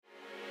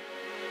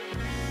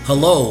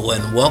Hello,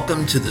 and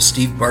welcome to the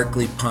Steve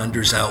Barkley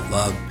Ponders Out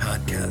Loud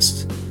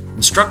podcast.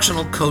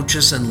 Instructional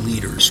coaches and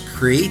leaders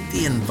create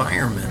the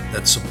environment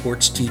that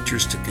supports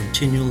teachers to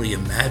continually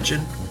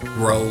imagine,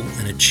 grow,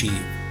 and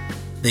achieve.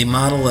 They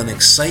model an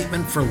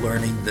excitement for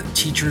learning that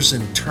teachers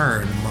in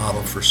turn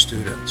model for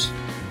students.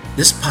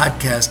 This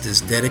podcast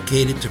is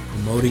dedicated to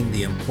promoting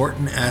the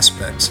important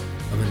aspects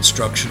of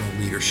instructional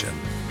leadership.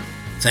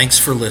 Thanks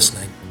for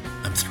listening.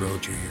 I'm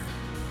thrilled you're here.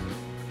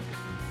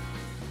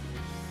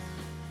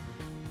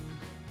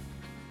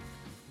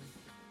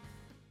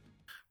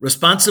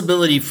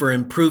 Responsibility for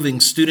improving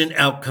student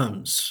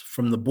outcomes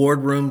from the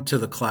boardroom to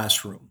the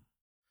classroom.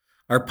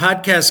 Our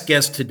podcast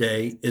guest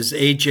today is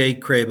A.J.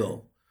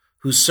 Crable,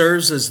 who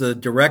serves as the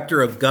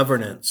Director of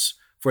Governance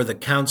for the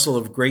Council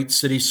of Great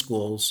City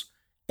Schools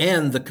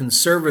and the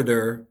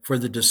Conservator for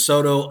the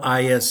DeSoto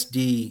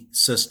ISD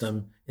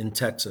system in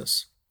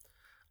Texas.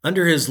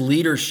 Under his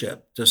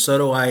leadership,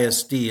 DeSoto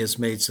ISD has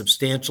made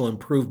substantial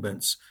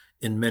improvements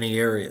in many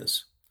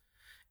areas.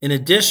 In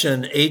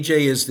addition, AJ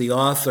is the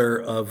author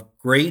of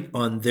Great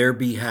on Their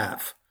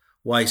Behalf: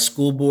 Why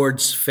School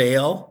Boards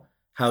Fail,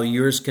 How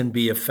Yours Can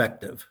Be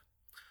Effective.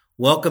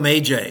 Welcome,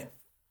 AJ.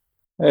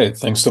 Hey,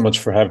 thanks so much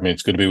for having me.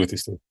 It's good to be with you,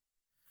 Steve.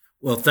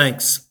 Well,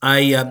 thanks.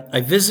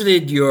 I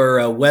visited your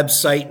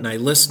website and I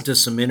listened to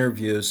some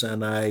interviews,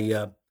 and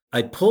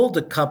I pulled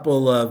a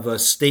couple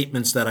of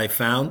statements that I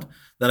found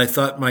that I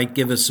thought might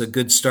give us a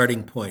good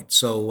starting point.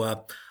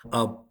 So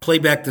I'll play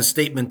back the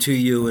statement to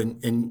you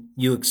and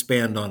you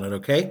expand on it,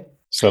 okay?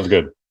 Sounds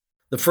good.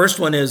 The first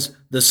one is,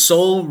 the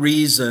sole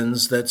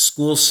reasons that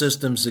school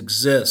systems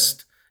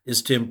exist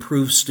is to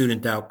improve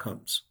student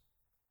outcomes.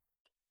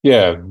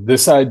 Yeah,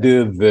 this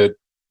idea that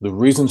the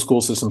reason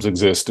school systems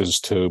exist is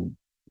to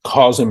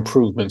cause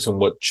improvements in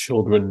what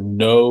children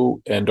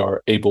know and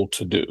are able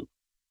to do.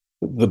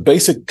 The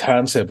basic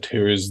concept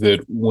here is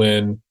that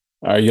when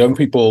our young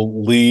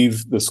people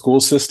leave the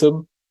school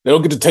system, they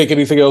don't get to take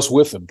anything else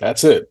with them.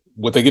 That's it.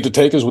 What they get to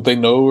take is what they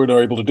know and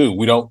are able to do.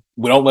 We don't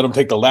let them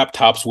take the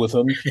laptops with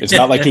them. It's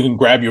not like you can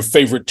grab your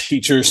favorite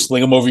teacher,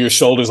 sling them over your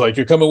shoulders like,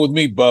 you're coming with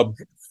me, bub.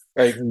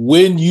 Like,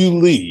 when you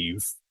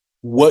leave,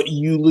 what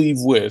you leave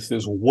with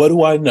is, what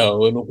do I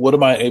know and what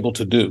am I able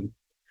to do?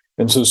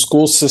 And so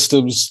school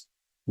systems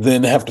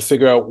then have to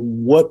figure out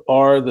what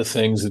are the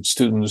things that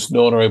students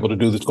know and are able to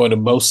do that's going to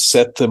most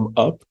set them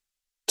up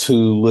to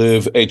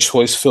live a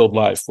choice-filled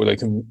life where they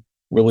can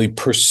really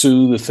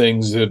pursue the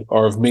things that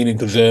are of meaning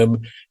to them,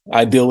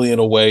 ideally in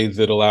a way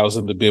that allows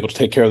them to be able to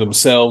take care of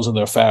themselves and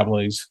their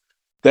families.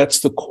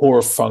 That's the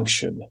core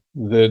function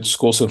that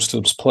school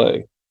systems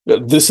play.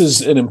 This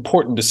is an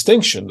important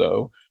distinction,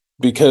 though,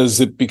 because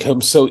it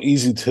becomes so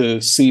easy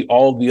to see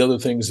all the other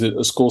things that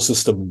a school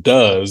system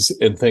does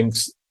and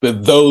thinks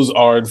that those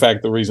are, in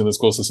fact, the reason the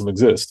school system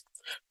exists.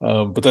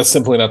 But that's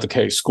simply not the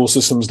case. School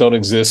systems don't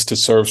exist to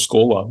serve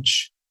school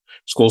lunch.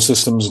 School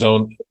systems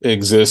don't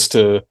exist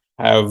to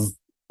have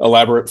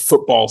elaborate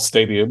football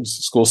stadiums.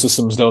 School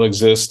systems don't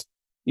exist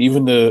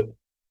even to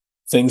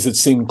things that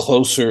seem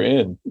closer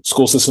in.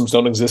 School systems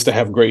don't exist to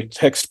have great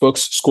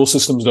textbooks. School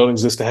systems don't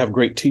exist to have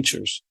great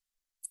teachers.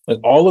 And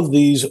all of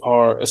these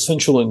are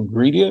essential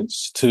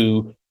ingredients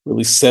to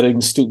really setting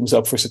students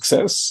up for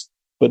success,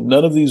 but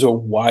none of these are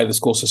why the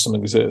school system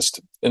exists.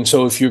 And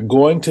so if you're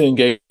going to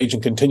engage in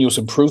continuous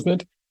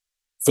improvement,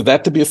 for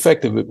that to be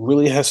effective, it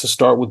really has to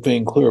start with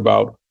being clear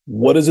about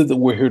what is it that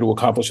we're here to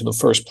accomplish in the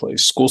first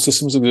place. School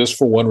systems exist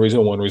for one reason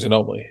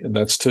only, and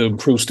that's to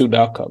improve student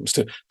outcomes,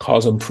 to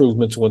cause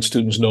improvements in what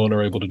students know and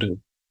are able to do.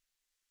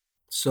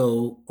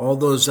 So all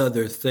those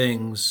other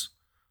things,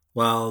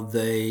 while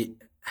they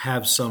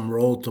have some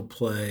role to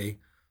play,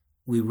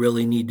 we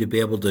really need to be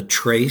able to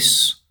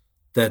trace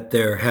that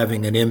they're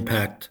having an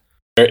impact.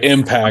 Their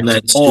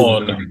impact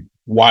on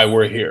why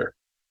we're here.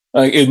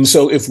 And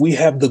so if we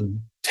have the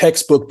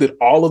textbook that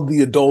all of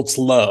the adults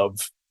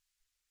love,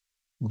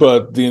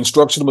 but the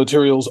instructional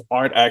materials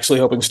aren't actually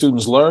helping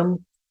students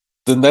learn,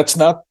 then that's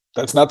not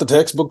the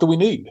textbook that we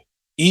need.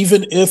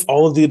 Even if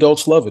all of the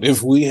adults love it.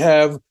 If we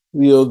have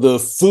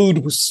the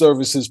food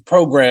services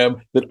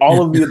program that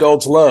all of the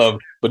adults love,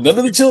 but none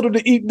of the children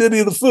are eating any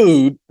of the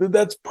food, then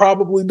that's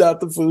probably not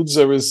the food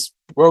service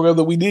program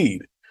that we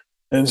need.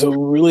 And so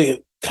we're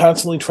really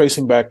constantly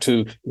tracing back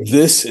to,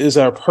 this is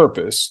our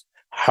purpose.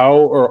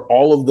 How are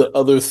all of the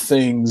other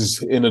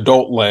things in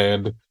adult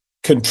land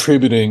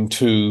contributing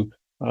to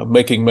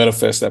making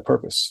manifest that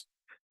purpose?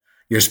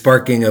 You're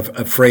sparking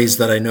a phrase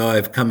that I know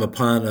I've come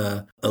upon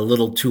a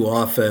little too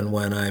often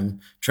when I'm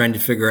trying to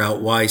figure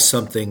out why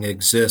something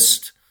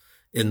exists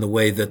in the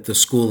way that the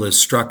school is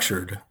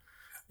structured.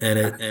 And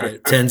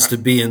it tends to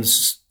be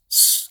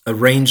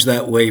arranged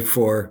that way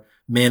for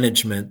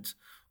management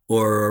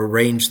or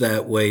arranged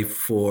that way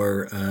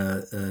for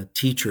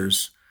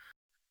teachers.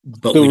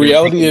 But the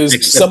reality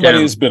is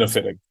somebody is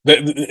benefiting.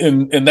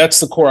 And that's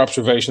the core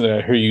observation that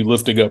I hear you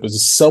lifting up,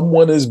 is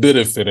someone is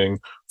benefiting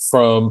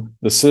from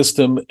the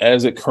system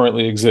as it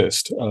currently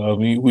exists.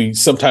 We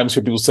sometimes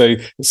hear people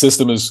say the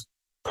system is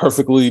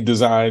perfectly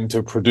designed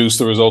to produce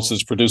the results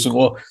it's producing.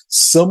 Well,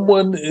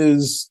 someone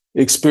is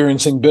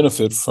experiencing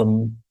benefit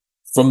from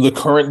the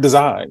current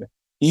design,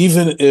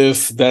 even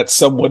if that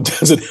someone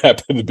doesn't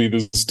happen to be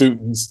the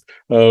students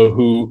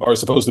who are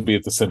supposed to be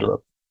at the center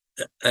of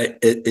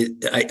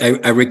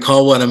I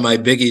recall one of my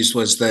biggies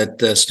was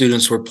that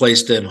students were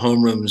placed in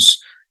homerooms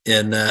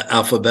in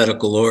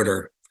alphabetical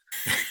order.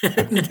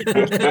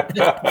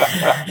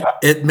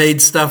 It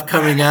made stuff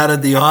coming out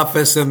of the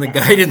office and the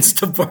guidance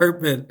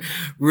department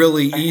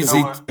really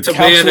easy to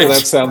Counselor, manage.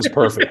 that sounds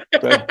perfect.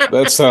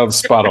 That sounds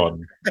spot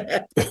on.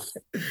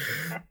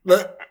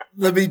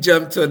 Let me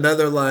jump to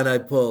another line I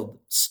pulled.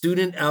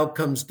 Student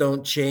outcomes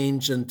don't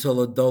change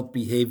until adult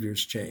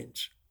behaviors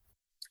change.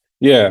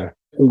 Yeah.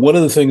 One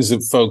of the things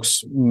that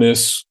folks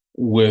miss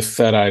with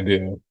that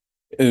idea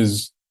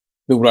is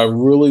that what I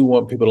really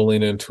want people to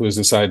lean into is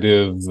this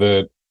idea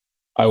that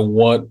I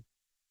want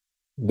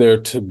there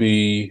to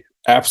be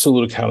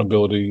absolute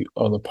accountability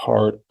on the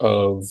part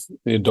of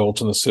the adults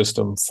in the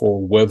system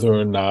for whether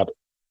or not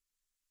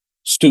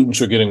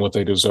students are getting what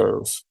they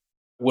deserve.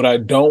 What I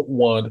don't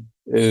want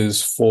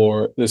is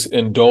for this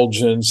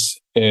indulgence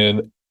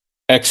in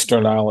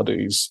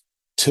externalities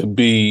to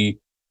be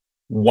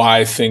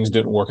why things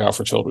didn't work out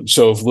for children.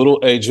 So if little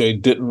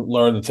AJ didn't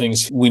learn the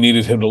things we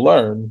needed him to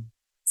learn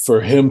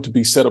for him to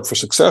be set up for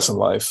success in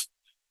life,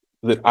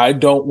 that I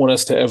don't want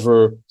us to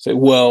ever say,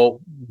 well,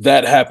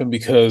 that happened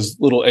because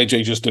little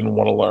AJ just didn't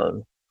want to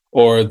learn,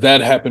 or that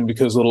happened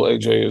because little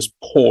AJ is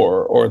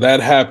poor, or that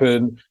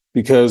happened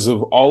because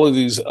of all of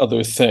these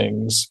other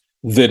things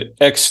that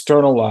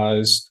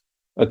externalize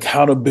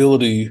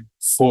accountability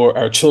for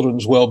our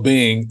children's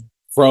well-being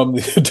from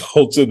the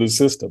adults in the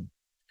system.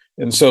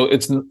 And so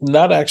it's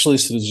not actually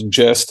to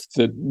suggest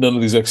that none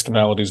of these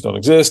externalities don't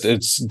exist.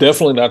 It's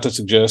definitely not to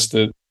suggest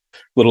that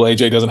little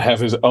AJ doesn't have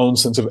his own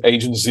sense of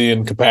agency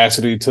and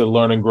capacity to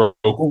learn and grow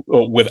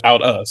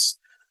without us.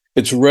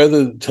 It's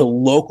rather to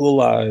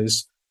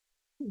localize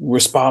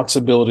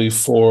responsibility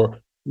for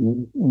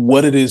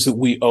what it is that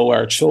we owe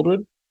our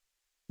children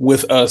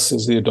with us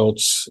as the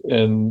adults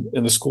in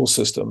the school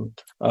system.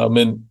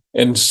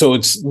 And so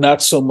it's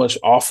not so much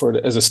offered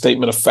as a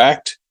statement of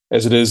fact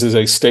as it is as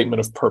a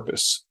statement of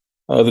purpose.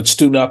 That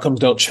student outcomes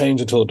don't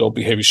change until adult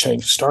behaviors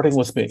change, starting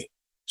with me,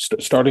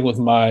 starting with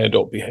my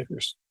adult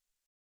behaviors.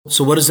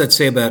 So what does that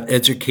say about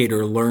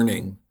educator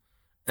learning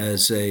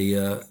as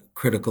a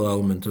critical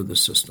element of the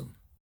system?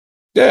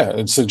 Yeah,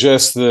 it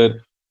suggests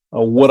that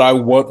what I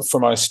want for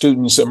my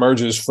students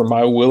emerges from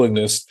my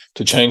willingness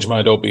to change my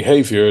adult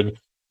behavior. And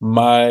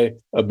my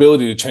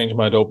ability to change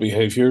my adult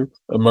behavior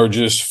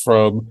emerges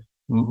from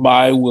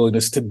my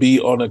willingness to be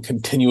on a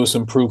continuous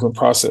improvement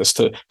process,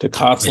 to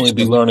constantly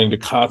be learning, to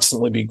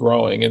constantly be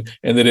growing.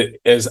 And that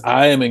as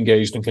I am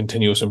engaged in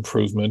continuous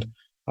improvement,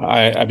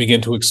 I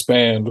begin to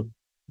expand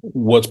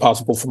what's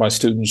possible for my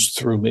students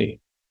through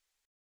me.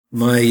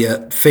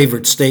 My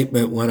favorite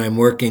statement when I'm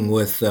working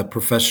with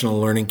professional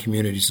learning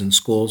communities in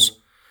schools,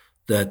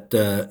 that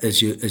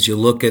as you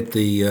look at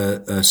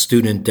the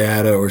student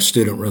data or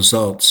student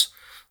results,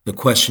 the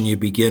question you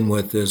begin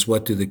with is,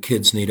 what do the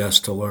kids need us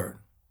to learn?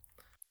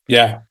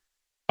 Yeah,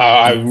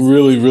 I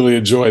really, really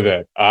enjoy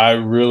that. I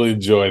really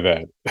enjoy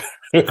that.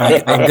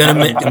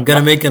 I'm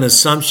gonna make an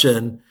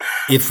assumption.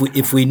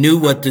 If we knew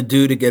what to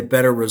do to get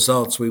better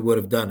results, we would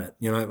have done it.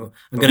 You know,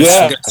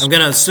 I'm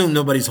gonna assume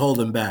nobody's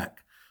holding back.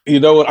 You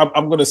know what?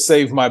 I'm going to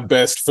save my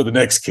best for the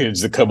next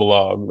kids that come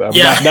along.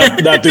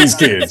 Not these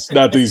kids.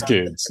 Not these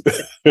kids.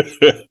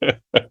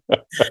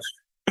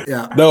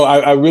 Yeah. No,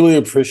 I really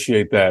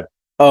appreciate that.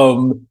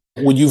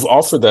 When you've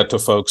offered that to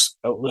folks,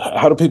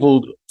 how do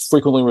people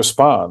frequently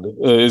respond?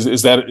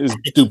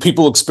 Do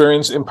people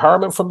experience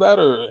empowerment from that,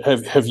 or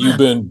have you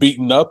been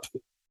beaten up?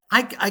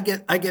 I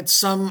get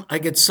some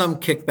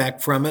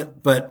kickback from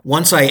it, but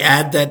once I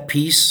add that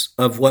piece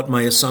of what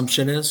my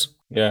assumption is,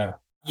 yeah.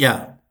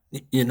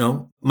 You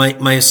know,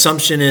 my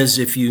assumption is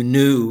if you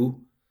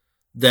knew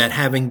that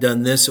having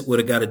done this, it would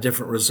have got a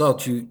different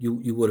result,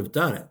 you would have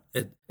done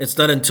it. It's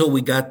not until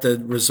we got the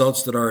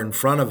results that are in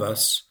front of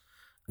us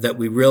that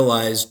we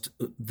realized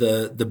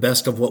the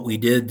best of what we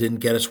did didn't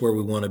get us where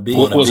we want to be.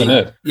 Wasn't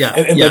it? Yeah.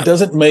 And that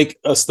doesn't make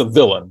us the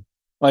villain.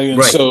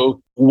 Right.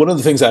 So one of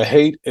the things I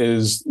hate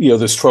is,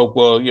 this trope,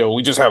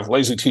 we just have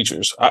lazy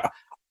teachers.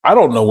 I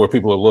don't know where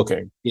people are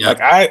looking. Yeah. Like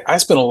I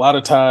spent a lot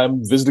of time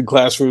visiting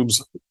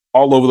classrooms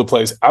all over the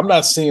place. I'm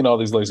not seeing all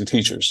these lazy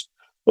teachers.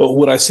 But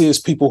what I see is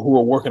people who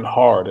are working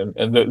hard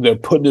and they're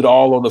putting it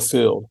all on the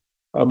field.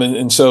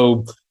 And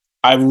so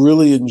I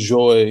really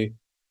enjoy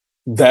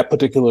that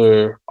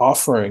particular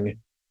offering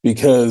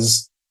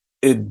because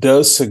it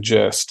does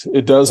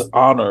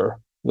honor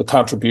the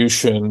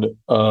contribution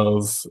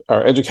of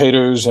our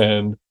educators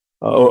and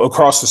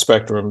across the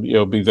spectrum,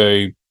 be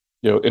they,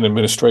 in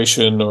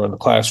administration or in the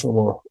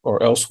classroom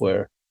or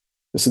elsewhere.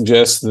 It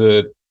suggests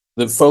that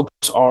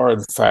folks are,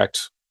 in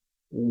fact,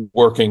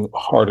 working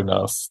hard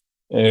enough,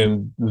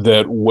 and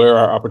that where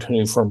our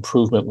opportunity for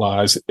improvement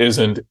lies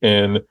isn't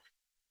in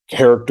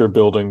character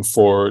building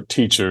for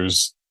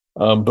teachers,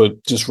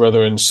 but just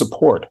rather in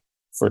support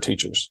for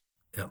teachers.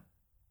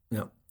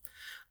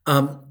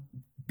 Um,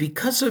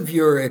 because of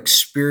your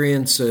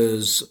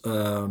experiences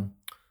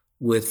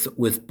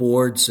with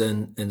boards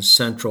and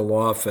central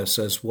office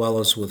as well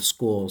as with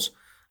schools,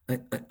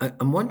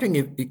 I'm wondering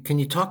if can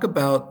you talk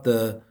about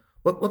the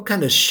what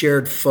kind of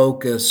shared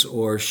focus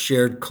or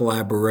shared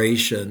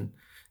collaboration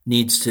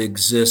needs to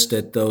exist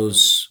at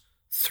those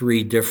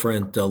three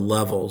different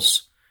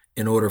levels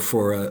in order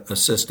for a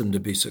system to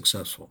be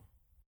successful?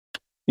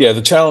 Yeah,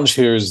 the challenge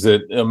here is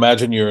that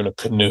imagine you're in a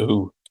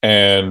canoe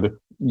and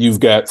you've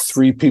got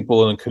three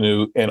people in a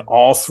canoe, and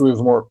all three of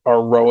them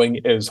are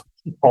rowing as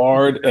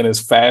hard and as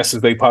fast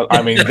as they possibly.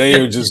 I mean, they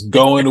are just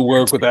going to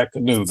work with that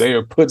canoe. They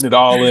are putting it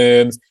all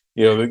in.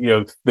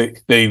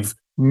 They've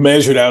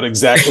measured out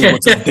exactly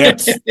what's the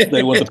depth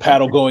they want the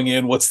paddle going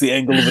in, what's the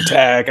angle of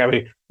attack. I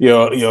mean,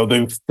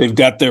 they've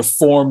got their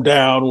form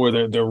down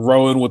where they're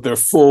rowing with their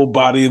full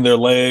body and their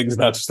legs,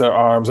 not just their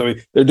arms. I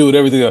mean, they're doing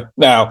everything.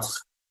 Now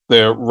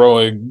they're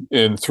rowing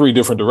in three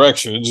different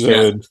directions,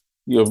 and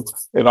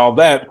and all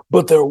that,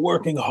 but they're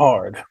working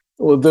hard.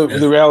 Well, the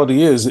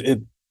reality is,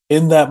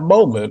 in that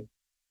moment,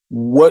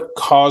 what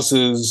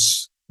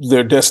causes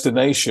their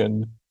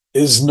destination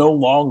is no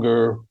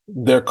longer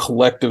their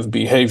collective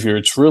behavior.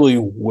 It's really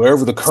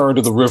wherever the current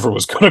of the river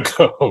was going to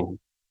go.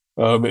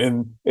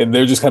 And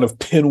they're just kind of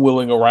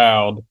pinwheeling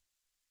around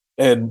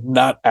and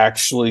not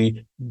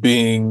actually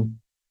being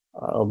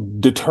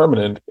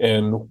determinant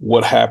in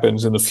what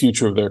happens in the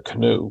future of their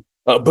canoe.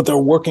 But they're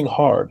working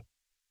hard.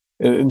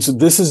 And so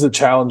this is the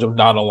challenge of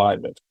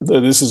non-alignment.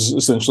 This is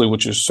essentially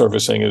what you're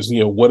servicing is,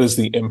 what is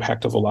the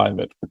impact of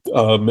alignment?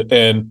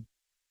 And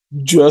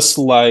just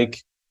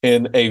like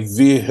in a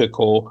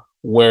vehicle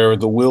where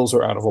the wheels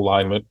are out of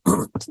alignment,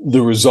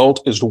 the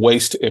result is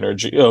waste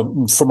energy.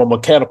 From a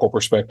mechanical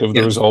perspective,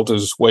 the result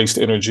is waste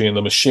energy in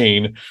the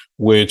machine,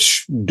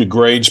 which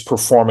degrades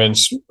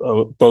performance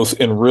both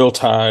in real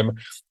time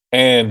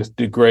and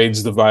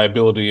degrades the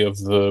viability of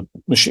the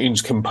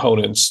machine's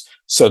components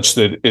such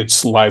that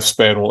its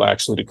lifespan will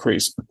actually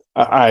decrease.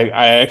 I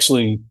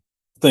actually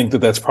think that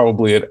that's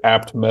probably an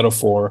apt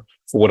metaphor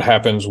for what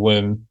happens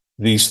when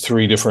these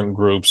three different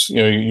groups,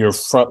 your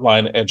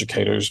frontline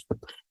educators,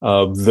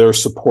 their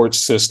support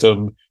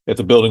system at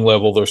the building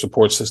level, their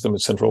support system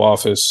at central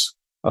office,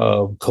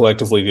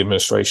 collectively the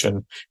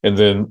administration, and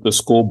then the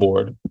school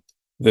board,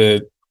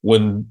 that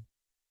when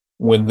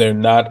they're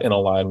not in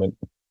alignment,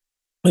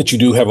 that you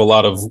do have a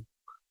lot of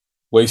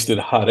wasted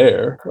hot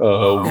air,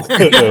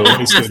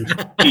 wasted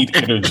heat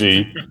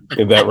energy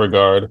in that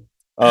regard.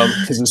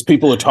 Because as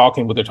people are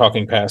talking, but they're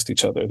talking past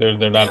each other.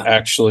 They're not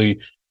actually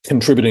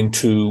contributing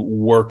to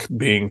work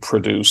being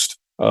produced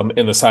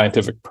in the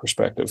scientific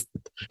perspective.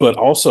 But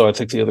also, I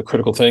think the other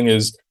critical thing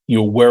is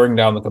you're wearing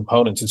down the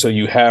components. And so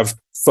you have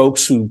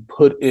folks who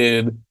put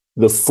in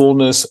the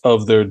fullness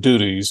of their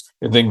duties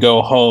and then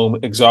go home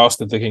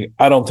exhausted thinking,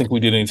 I don't think we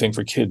did anything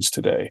for kids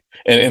today.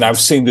 And I've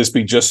seen this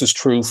be just as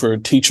true for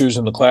teachers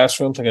in the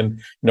classroom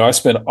thinking, I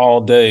spent all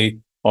day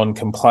on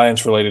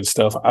compliance related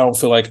stuff. I don't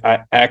feel like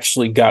I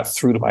actually got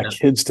through to my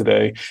kids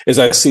today, as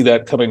I see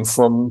that coming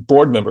from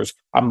board members.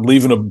 I'm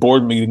leaving a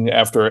board meeting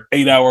after an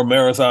 8-hour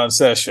marathon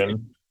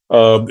session.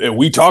 And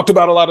we talked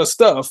about a lot of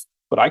stuff,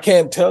 but I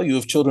can't tell you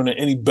if children are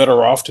any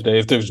better off today,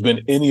 if there's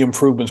been any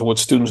improvements in what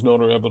students know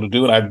and are able to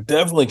do. And I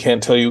definitely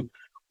can't tell you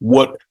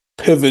what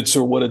pivots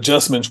or what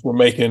adjustments we're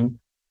making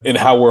in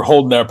how we're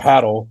holding our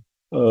paddle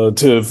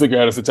to figure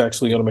out if it's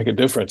actually going to make a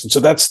difference. And so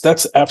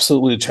that's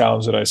absolutely a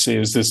challenge that I see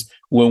is this: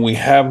 when we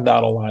have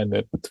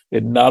non-alignment,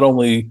 it not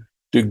only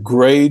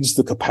degrades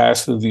the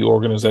capacity of the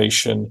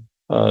organization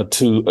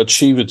to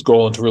achieve its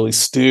goal and to really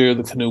steer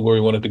the canoe where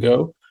we want it to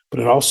go, but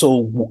it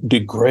also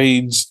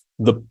degrades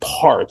the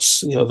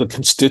parts, the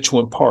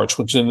constituent parts,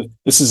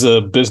 this is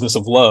a business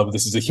of love.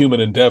 This is a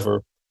human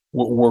endeavor.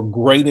 We're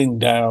grading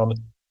down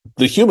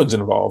the humans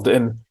involved.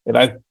 And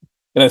I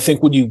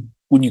think when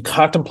you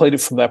contemplate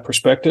it from that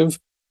perspective,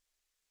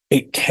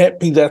 it can't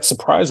be that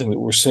surprising that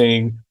we're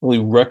seeing really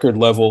record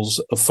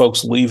levels of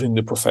folks leaving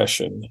the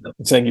profession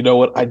and saying, you know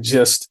what, I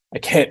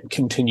can't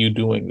continue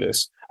doing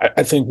this.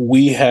 I think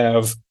we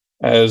have,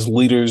 as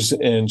leaders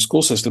in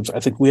school systems, I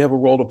think we have a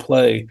role to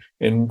play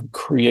in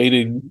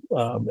creating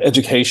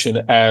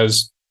education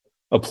as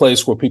a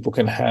place where people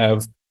can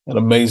have an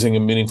amazing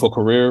and meaningful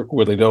career,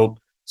 where they don't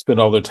spend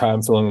all their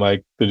time feeling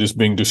like they're just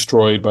being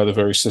destroyed by the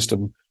very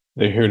system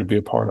they're here to be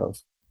a part of.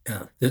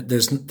 Yeah,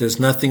 there's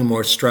nothing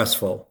more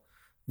stressful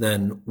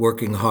than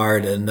working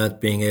hard and not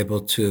being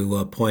able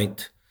to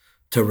point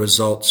to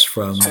results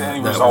from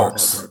that work.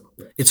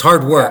 It's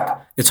hard work. Yeah.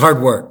 It's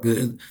hard work.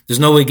 There's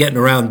no way getting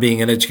around being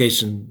in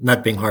education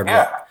not being hard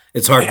work.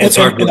 It's hard. It's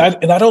hard work.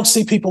 And I don't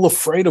see people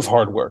afraid of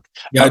hard work.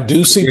 Yep. I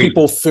do see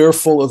people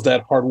fearful of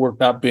that hard work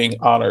not being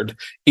honored,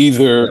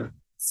 either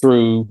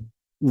through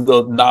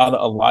the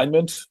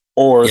non-alignment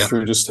or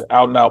through just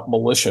out and out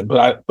militia.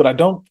 But I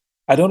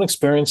don't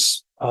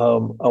experience a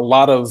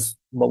lot of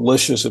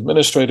malicious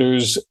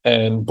administrators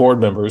and board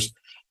members.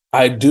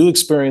 I do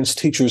experience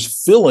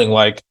teachers feeling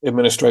like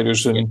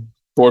administrators and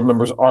board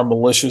members are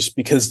malicious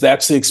because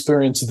that's the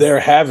experience they're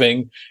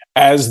having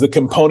as the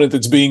component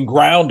that's being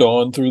ground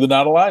on through the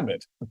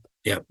non-alignment.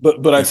 Yeah.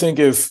 But I think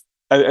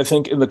I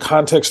think in the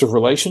context of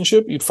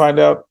relationship, you'd find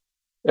out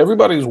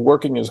everybody's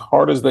working as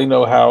hard as they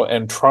know how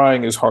and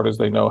trying as hard as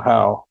they know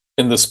how.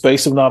 In the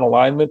space of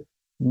non-alignment,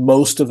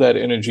 most of that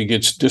energy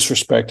gets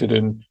disrespected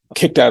and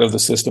kicked out of the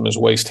system as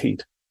waste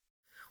heat.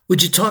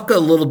 Would you talk a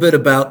little bit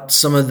about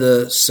some of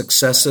the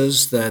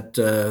successes that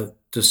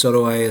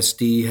DeSoto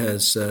ISD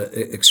has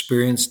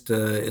experienced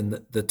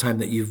in the time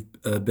that you've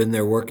been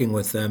there working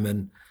with them?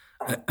 And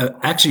I'm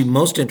actually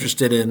most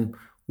interested in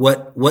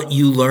what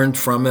you learned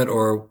from it,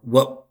 or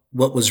what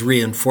was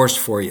reinforced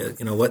for you.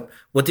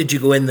 What did you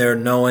go in there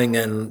knowing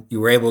and you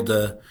were able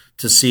to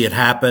see it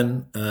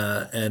happen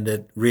and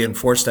it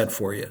reinforced that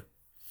for you?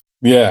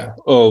 Yeah.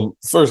 Oh,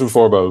 first and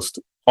foremost,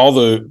 all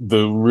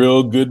the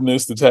real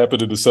goodness that's happened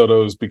to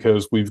DeSoto is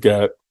because we've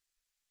got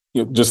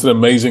just an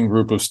amazing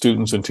group of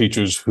students and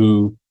teachers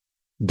who,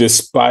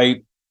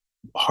 despite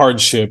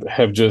hardship,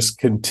 have just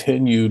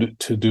continued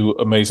to do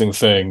amazing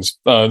things.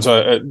 And so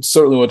I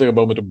certainly want to take a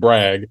moment to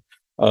brag.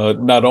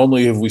 Not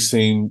only have we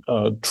seen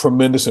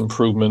tremendous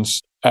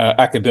improvements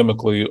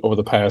academically over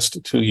the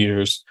past 2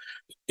 years,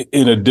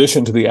 in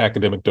addition to the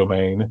academic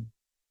domain,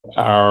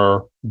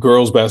 our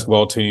girls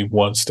basketball team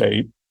won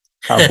state,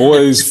 our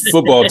boys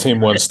football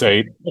team won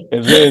state,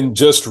 and then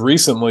just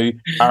recently,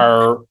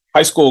 our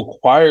high school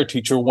choir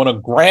teacher won a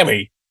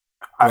Grammy.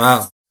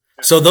 Wow.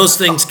 So those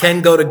things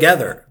can go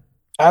together.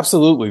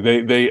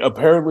 Absolutely. They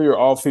apparently are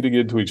all feeding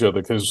into each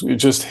other because we're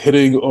just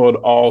hitting on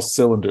all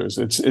cylinders.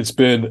 It's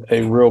been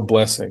a real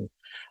blessing.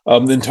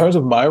 In terms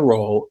of my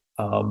role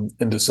in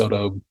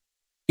DeSoto,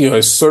 I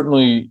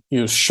certainly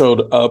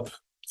showed up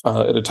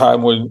at a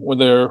time when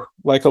there,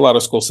 like a lot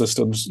of school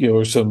systems,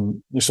 there's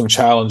some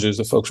challenges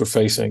that folks were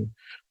facing.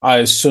 I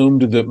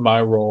assumed that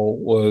my role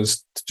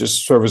was to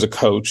just serve as a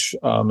coach,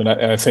 and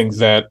I think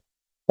that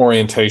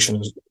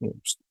orientation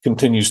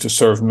continues to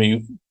serve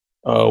me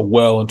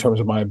well in terms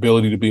of my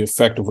ability to be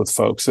effective with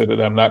folks. That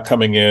I'm not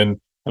coming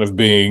in kind of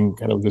being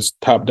kind of this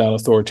top-down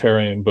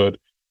authoritarian, but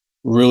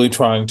really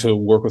trying to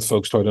work with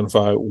folks to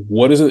identify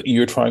what is it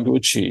you're trying to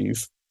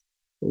achieve.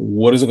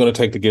 What is it going to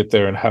take to get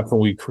there, and how can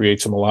we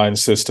create some aligned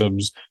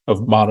systems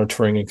of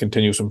monitoring and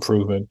continuous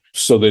improvement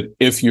so that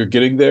if you're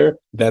getting there,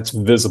 that's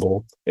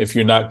visible. If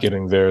you're not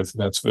getting there,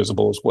 that's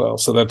visible as well.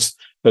 So that's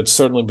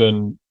certainly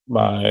been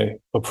my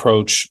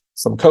approach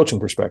from a coaching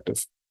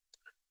perspective.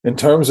 In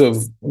terms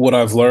of what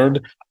I've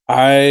learned,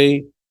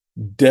 I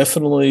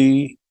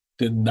definitely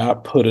did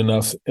not put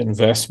enough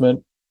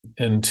investment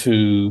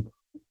into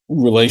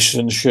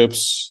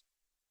relationships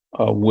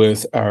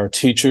with our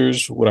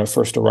teachers when I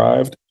first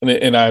arrived.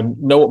 And I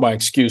know what my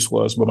excuse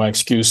was, but my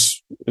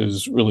excuse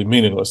is really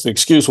meaningless. The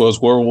excuse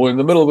was, we're in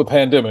the middle of a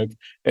pandemic.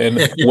 And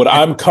what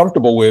I'm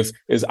comfortable with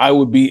is I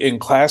would be in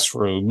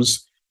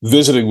classrooms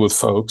visiting with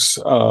folks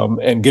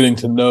and getting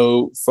to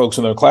know folks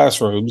in their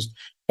classrooms.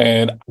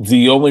 And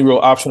the only real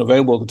option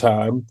available at the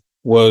time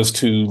was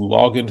to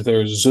log into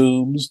their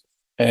Zooms.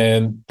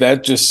 And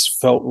that just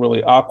felt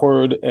really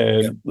awkward.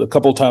 And a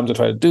couple of times I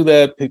tried to do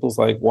that, people's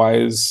like, why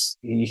is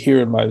he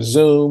here in my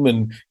Zoom?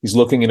 And he's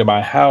looking into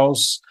my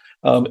house.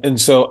 And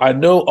so I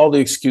know all the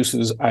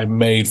excuses I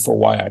made for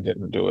why I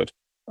didn't do it.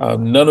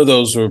 None of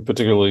those are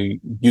particularly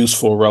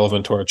useful or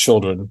relevant to our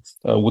children.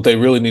 What they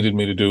really needed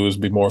me to do is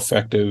be more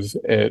effective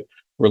at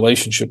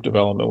relationship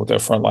development with their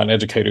frontline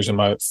educators in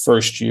my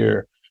first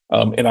year.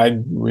 And I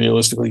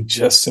realistically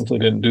just simply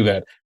didn't do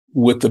that.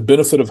 With the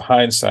benefit of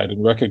hindsight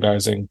and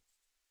recognizing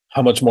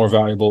how much more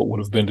valuable it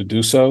would have been to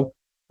do so,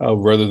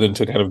 rather than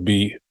to kind of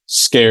be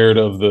scared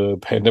of the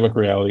pandemic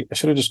reality, I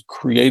should have just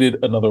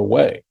created another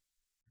way.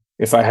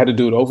 If I had to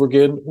do it over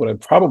again, what I'd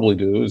probably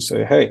do is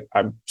say, hey,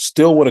 I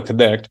still want to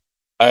connect.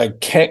 I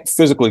can't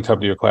physically come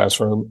to your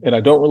classroom, and I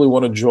don't really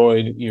want to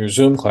join your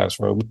Zoom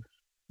classroom,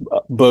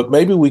 but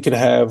maybe we could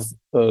have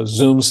a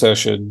Zoom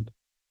session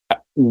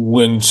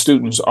when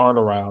students aren't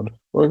around,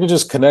 or we can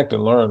just connect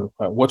and learn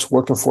what's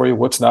working for you,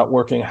 what's not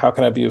working, how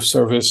can I be of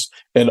service,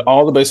 and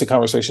all the basic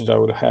conversations I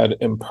would have had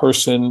in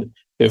person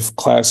if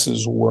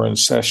classes were in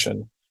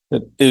session.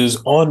 It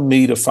is on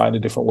me to find a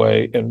different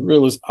way. And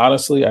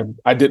honestly,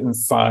 I didn't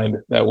find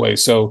that way.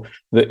 So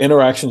the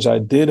interactions I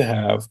did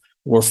have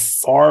were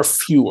far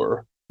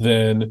fewer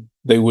than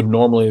they would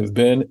normally have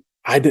been.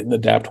 I didn't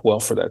adapt well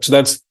for that.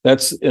 So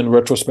that's in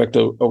retrospect,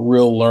 a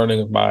real learning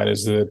of mine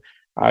is that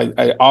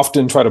I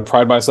often try to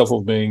pride myself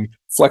of being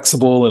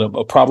flexible and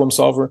a problem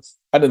solver.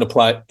 I didn't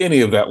apply any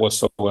of that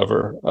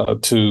whatsoever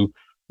to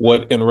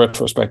what, in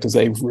retrospect, is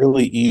a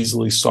really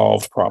easily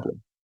solved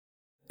problem.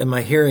 Am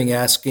I hearing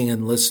asking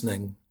and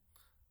listening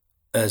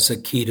as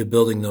a key to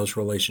building those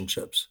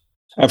relationships?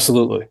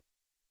 Absolutely.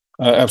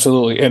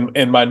 Absolutely.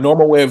 And my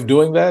normal way of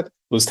doing that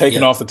was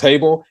taken off the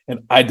table, and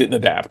I didn't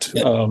adapt.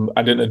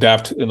 I didn't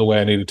adapt in the way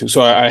I needed to.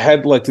 So I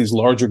had like these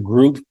larger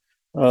group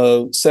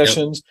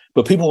sessions,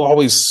 but people were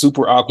always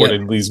super awkward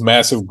in these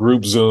massive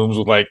group Zooms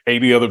with like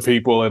 80 other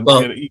people, and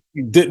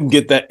you didn't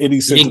get that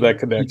any sense of that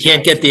connection. You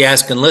can't get the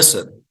ask and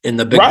listen. in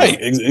the big Right,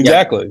 one.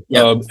 exactly.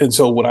 Yeah. And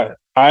so what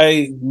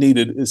I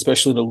needed,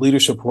 especially in a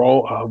leadership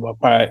role,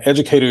 my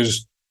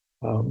educators,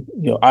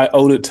 I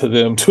owed it to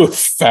them to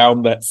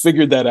have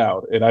figured that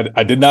out. And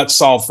I did not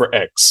solve for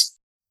X.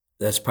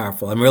 That's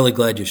powerful. I'm really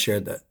glad you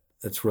shared that.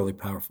 That's really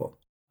powerful.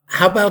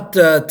 How about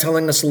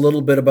telling us a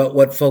little bit about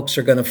what folks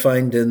are going to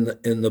find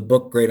in the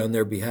book Great on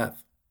Their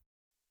Behalf?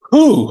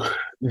 Whew,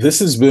 this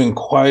has been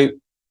quite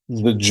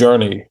the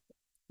journey.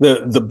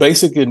 The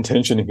basic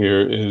intention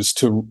here is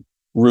to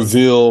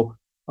reveal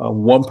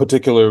one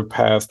particular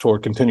path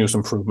toward continuous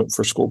improvement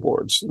for school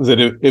boards. That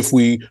if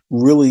we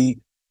really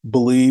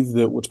believe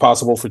that what's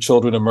possible for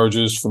children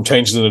emerges from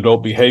changes in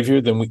adult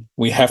behavior, then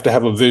we have to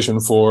have a vision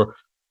for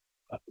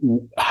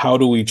how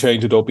do we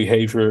change adult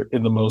behavior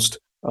in the most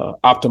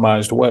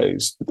optimized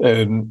ways.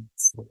 And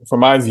from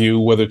my view,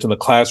 whether it's in the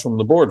classroom or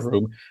the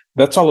boardroom,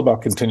 that's all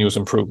about continuous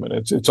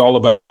improvement. It's all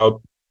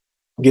about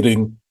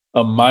getting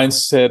a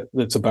mindset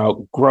that's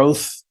about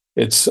growth.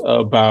 It's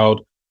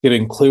about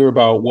getting clear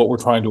about what we're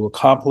trying to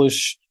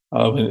accomplish,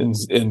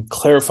 and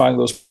clarifying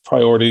those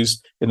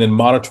priorities, and then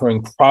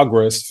monitoring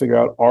progress to figure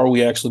out, are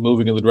we actually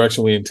moving in the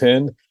direction we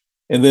intend?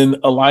 And then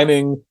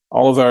aligning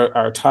all of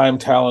our time,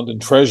 talent,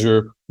 and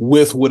treasure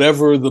with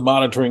whatever the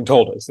monitoring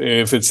told us.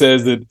 If it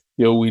says that,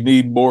 we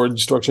need more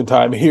instruction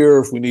time here,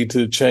 if we need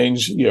to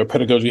change,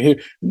 pedagogy here,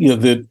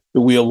 that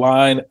we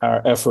align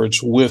our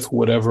efforts with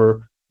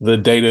whatever the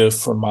data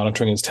from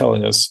monitoring is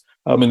telling us.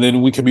 And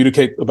then we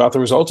communicate about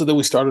the results, and then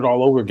we start it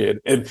all over again.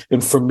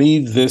 And for me,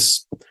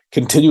 this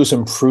continuous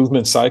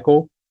improvement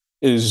cycle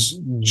is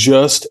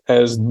just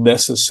as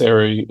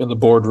necessary in the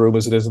boardroom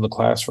as it is in the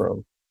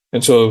classroom.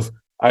 And so if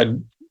I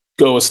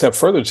go a step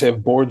further to say, if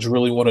boards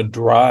really want to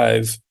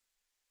drive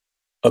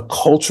a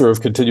culture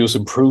of continuous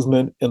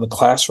improvement in the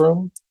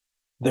classroom,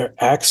 their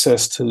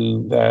access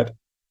to that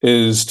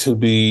is to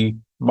be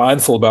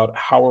mindful about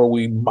how are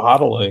we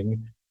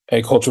modeling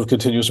a culture of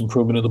continuous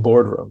improvement in the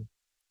boardroom.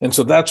 And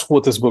so that's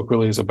what this book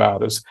really is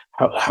about, is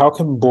how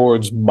can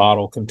boards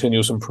model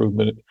continuous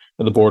improvement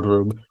in the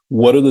boardroom?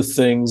 What are the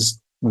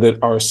things that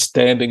are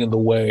standing in the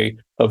way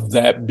of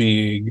that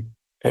being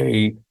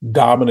a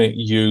dominant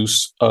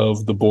use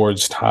of the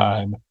board's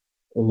time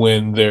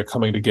when they're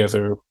coming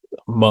together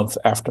month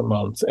after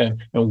month? And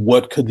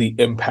what could the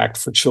impact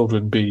for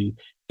children be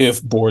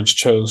if boards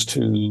chose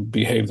to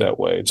behave that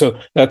way? So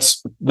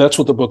that's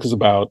what the book is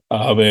about.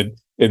 And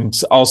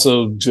it's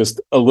also just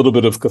a little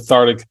bit of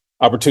cathartic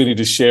opportunity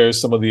to share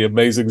some of the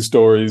amazing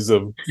stories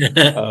of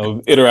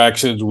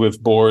interactions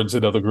with boards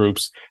and other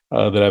groups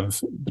that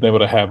I've been able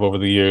to have over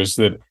the years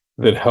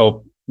that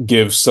help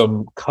give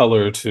some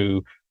color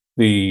to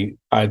the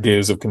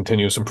ideas of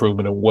continuous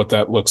improvement and what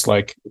that looks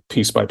like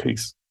piece by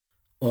piece.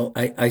 Well,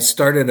 I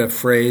started a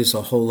phrase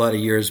a whole lot of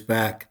years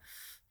back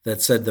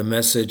that said the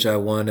message I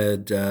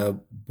wanted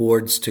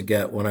boards to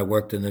get when I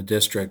worked in the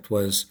district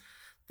was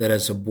that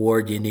as a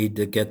board, you need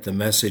to get the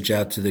message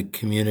out to the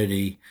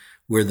community: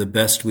 we're the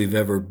best we've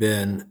ever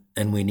been,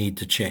 and we need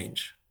to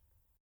change.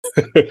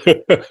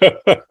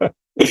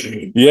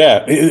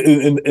 Yeah,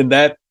 and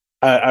that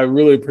I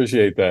really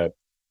appreciate that,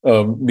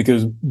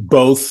 because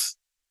both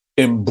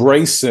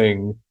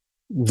embracing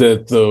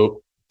that the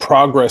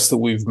progress that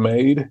we've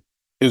made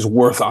is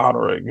worth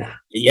honoring,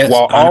 Yes,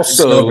 while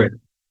also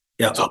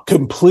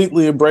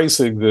completely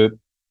embracing that,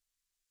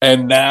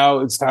 and now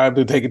it's time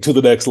to take it to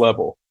the next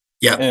level.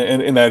 Yeah.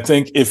 And I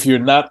think if you're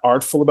not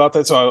artful about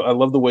that, so I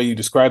love the way you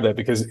describe that,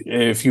 because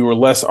if you were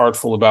less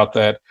artful about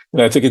that,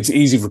 then I think it's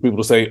easy for people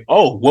to say,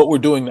 oh, what we're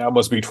doing now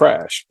must be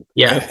trash.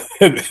 Yeah.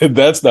 And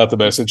that's not the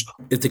message.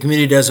 If the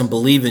community doesn't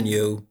believe in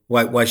you,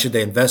 why should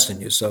they invest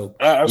in you? So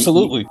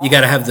absolutely. You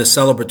got to have the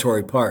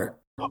celebratory part.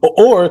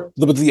 Or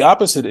the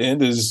opposite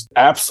end is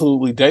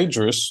absolutely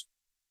dangerous.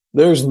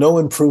 There's no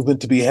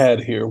improvement to be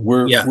had here.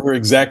 We're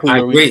exactly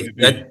where we need to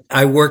be.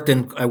 I worked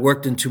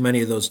in too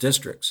many of those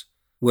districts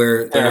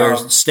where they're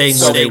staying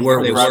where they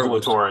were.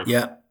 Regulatory.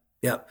 Yeah.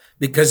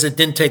 Because it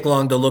didn't take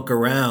long to look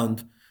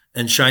around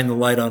and shine the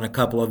light on a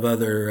couple of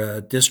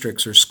other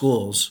districts or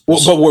schools. Well,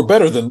 but we're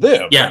better than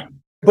them. Yeah.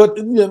 But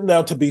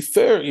now, to be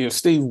fair,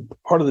 Steve,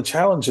 part of the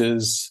challenge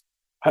is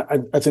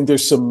I think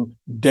there's some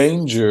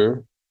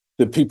danger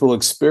that people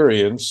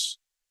experience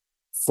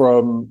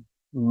from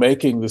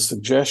making the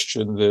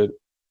suggestion that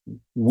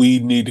we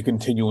need to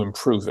continue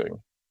improving.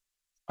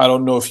 I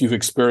don't know if you've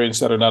experienced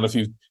that or not.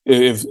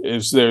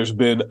 If there's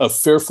been a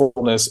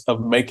fearfulness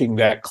of making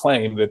that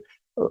claim that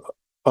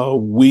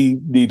we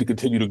need to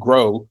continue to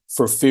grow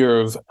for fear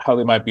of how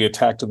they might be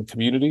attacked in the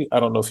community. I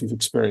don't know if you've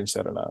experienced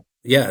that or not.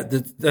 Yeah,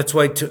 that's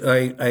why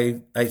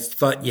I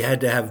thought you had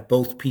to have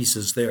both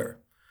pieces there: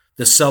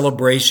 the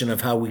celebration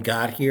of how we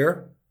got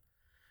here,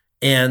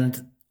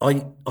 and all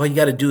you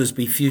got to do is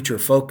be future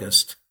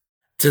focused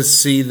to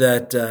see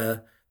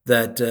that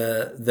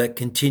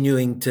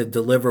continuing to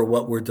deliver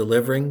what we're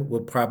delivering will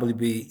probably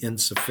be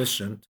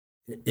insufficient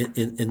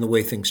in the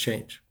way things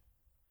change.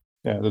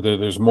 Yeah,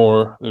 there's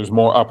more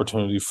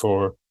opportunity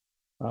for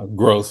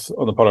growth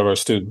on the part of our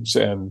students,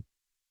 and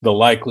the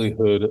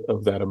likelihood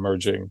of that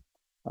emerging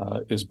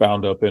is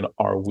bound up in,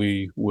 are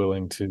we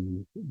willing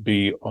to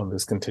be on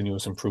this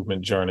continuous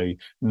improvement journey,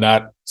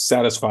 not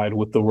satisfied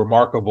with the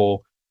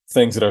remarkable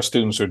things that our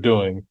students are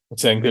doing, but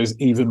saying there's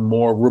even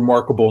more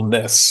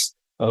remarkableness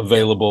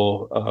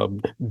available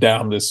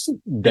down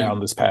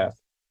this path.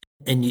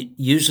 And you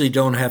usually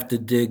don't have to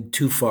dig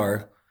too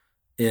far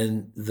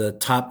in the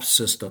top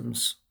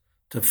systems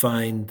to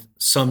find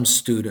some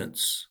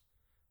students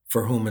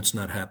for whom it's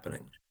not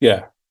happening.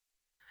 Yeah.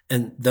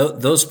 And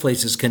those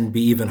places can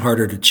be even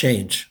harder to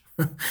change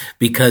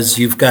because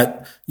you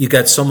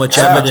got so much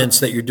evidence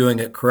that you're doing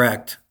it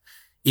correct,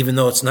 even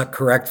though it's not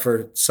correct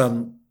for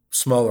some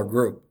smaller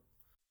group.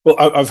 Well,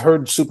 I've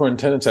heard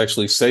superintendents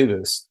actually say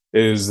this,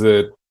 is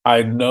that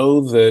I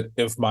know that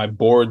if my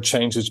board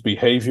changes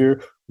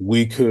behavior,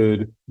 we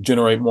could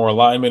generate more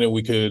alignment and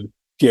we could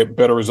get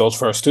better results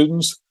for our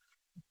students.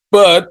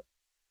 But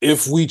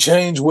if we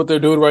change what they're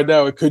doing right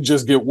now, it could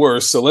just get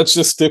worse. So let's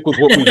just stick with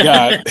what we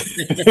got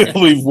and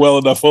leave well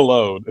enough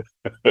alone.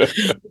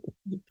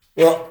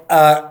 Well,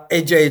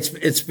 AJ,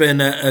 it's been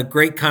a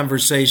great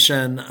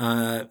conversation.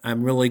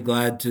 I'm really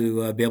glad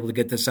to be able to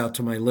get this out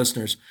to my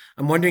listeners.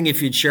 I'm wondering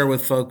if you'd share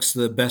with folks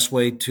the best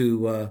way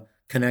to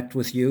connect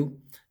with you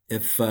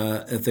if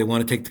they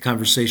want to take the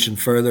conversation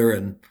further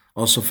and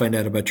also find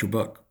out about your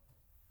book.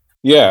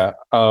 Yeah,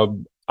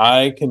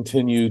 I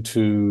continue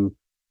to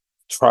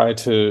try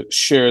to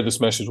share this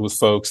message with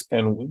folks,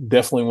 and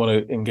definitely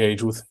want to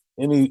engage with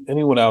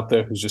anyone out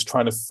there who's just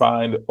trying to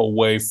find a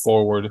way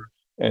forward,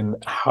 and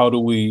how do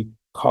we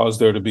cause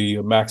there to be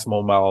a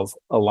maximum amount of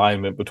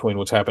alignment between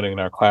what's happening in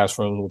our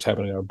classrooms, what's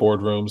happening in our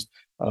boardrooms.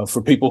 For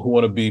people who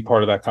want to be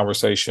part of that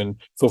conversation,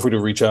 feel free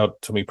to reach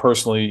out to me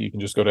personally. You can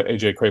just go to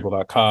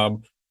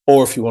ajcrable.com,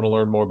 or if you want to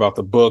learn more about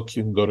the book,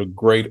 you can go to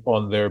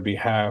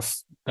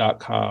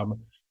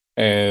greatontheirbehalf.com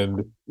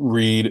and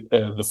read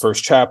the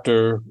first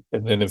chapter.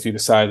 And then if you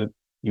decide that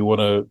you want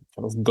to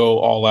kind of go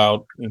all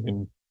out, you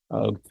can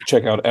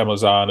check out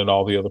Amazon and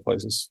all the other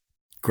places.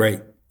 Great.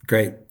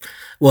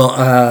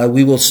 Well,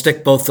 we will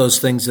stick both those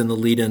things in the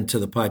lead into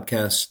the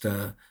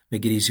podcast,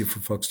 make it easier for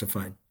folks to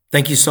find.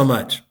 Thank you so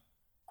much.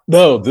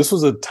 No, this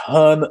was a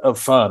ton of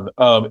fun.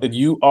 And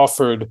you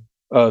offered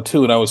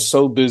two, and I was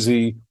so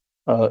busy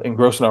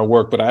engrossed in our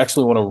work, but I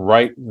actually want to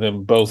write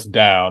them both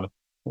down.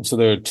 And so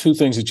there are two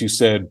things that you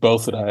said,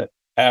 both that I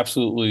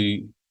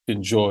absolutely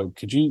enjoyed.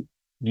 Do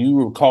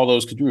you recall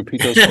those? Could you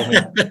repeat those for me?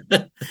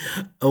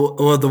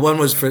 Well, the one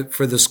was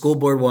for the school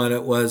board one.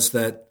 It was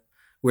that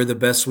we're the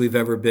best we've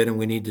ever been and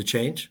we need to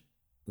change.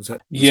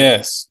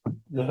 Yes.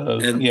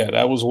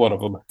 That was one of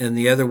them. And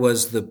the other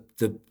was the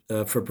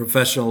for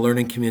professional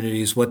learning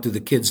communities, what do the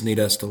kids need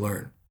us to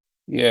learn?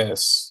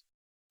 Yes.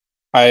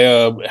 I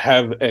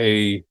have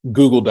a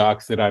Google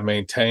Doc that I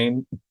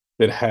maintain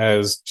that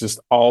has just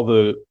all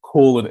the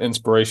cool and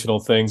inspirational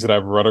things that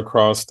I've run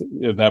across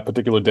in that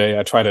particular day.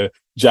 I try to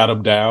jot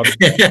them down.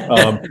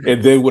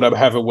 And then when I'm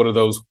having one of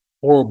those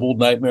horrible,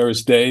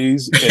 nightmarish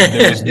days and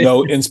there's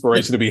no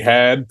inspiration to be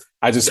had,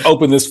 I just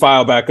open this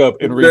file back up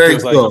and read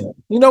things like,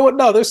 you know what?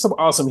 No, there's some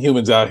awesome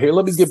humans out here.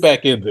 Let me get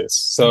back in this.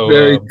 So,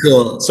 very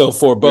cool. So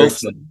for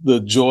both the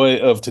joy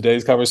of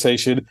today's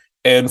conversation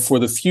and for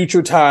the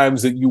future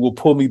times that you will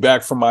pull me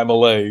back from my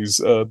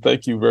malaise,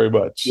 thank you very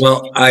much.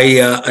 Well,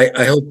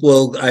 I hope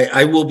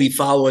I will be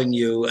following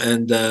you,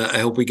 and I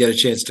hope we get a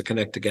chance to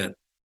connect again.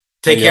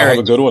 Take care. Have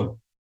a good one.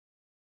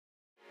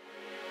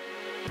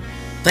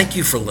 Thank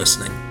you for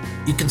listening.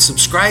 You can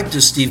subscribe to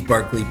Steve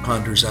Barkley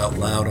Ponders Out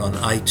Loud on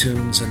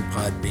iTunes and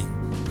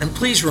Podbean. And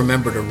please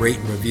remember to rate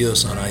and review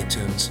us on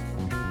iTunes.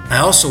 I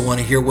also want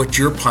to hear what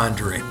you're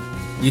pondering.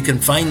 You can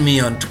find me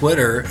on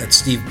Twitter at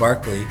Steve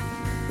Barkley,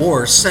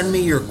 or send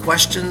me your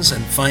questions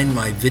and find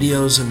my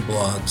videos and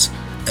blogs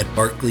at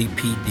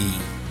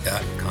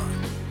barkleypd.com.